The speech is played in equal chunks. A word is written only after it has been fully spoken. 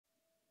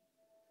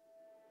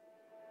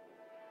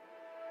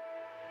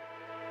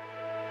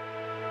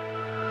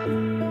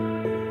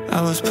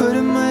I was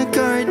putting my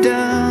guard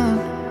down,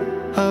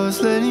 I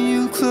was letting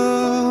you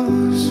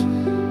close.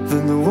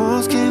 Then the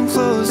walls came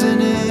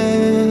closing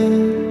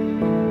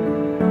in.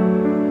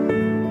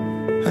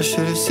 I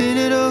should have seen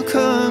it all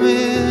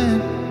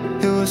coming.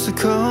 It was the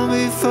calm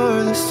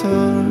before the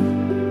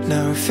storm.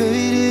 Now we're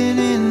fading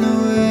in the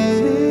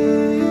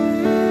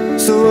wind.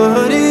 So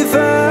what if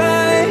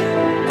I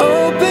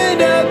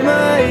opened up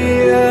my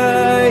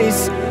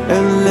eyes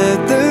and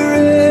let the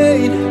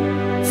rain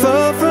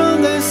fall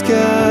from the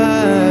sky?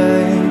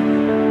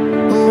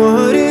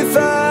 What if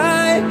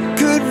I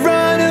could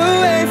run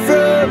away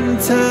from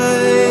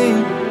time?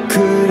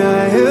 Could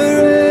I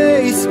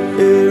erase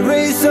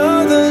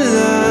all the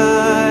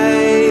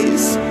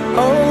lies?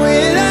 Oh,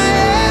 will I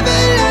ever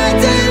learn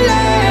to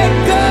let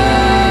go?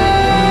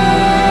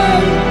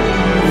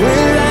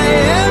 Will I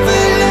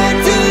ever learn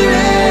to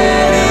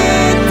let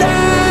it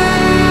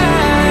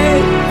die?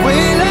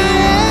 Will I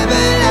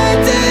ever learn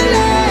to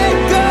let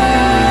go?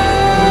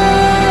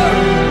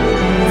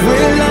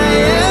 Will I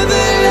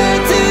ever learn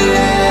to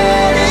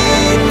let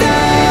it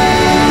die?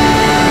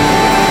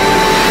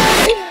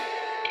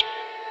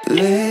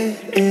 Let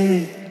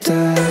it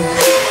die.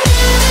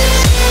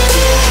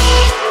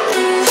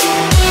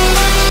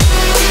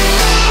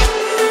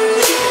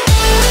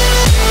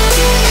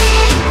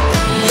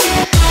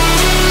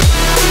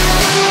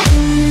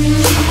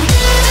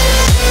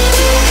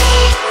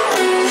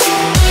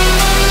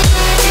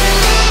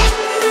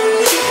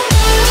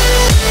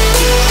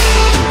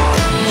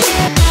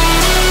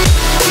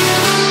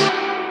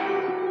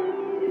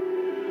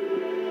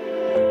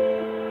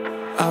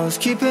 I was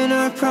keeping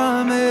our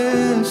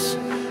promise,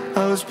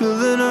 I was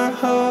building our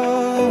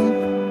hope,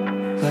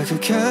 like a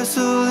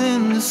castle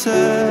in the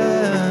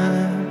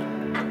sand.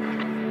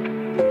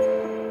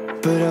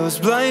 But I was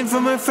blind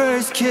from our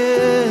first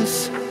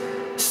kiss,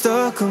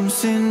 Stockholm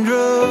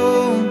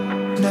Syndrome.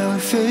 Now we're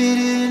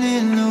fading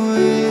in the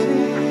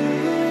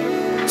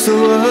wind. So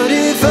what if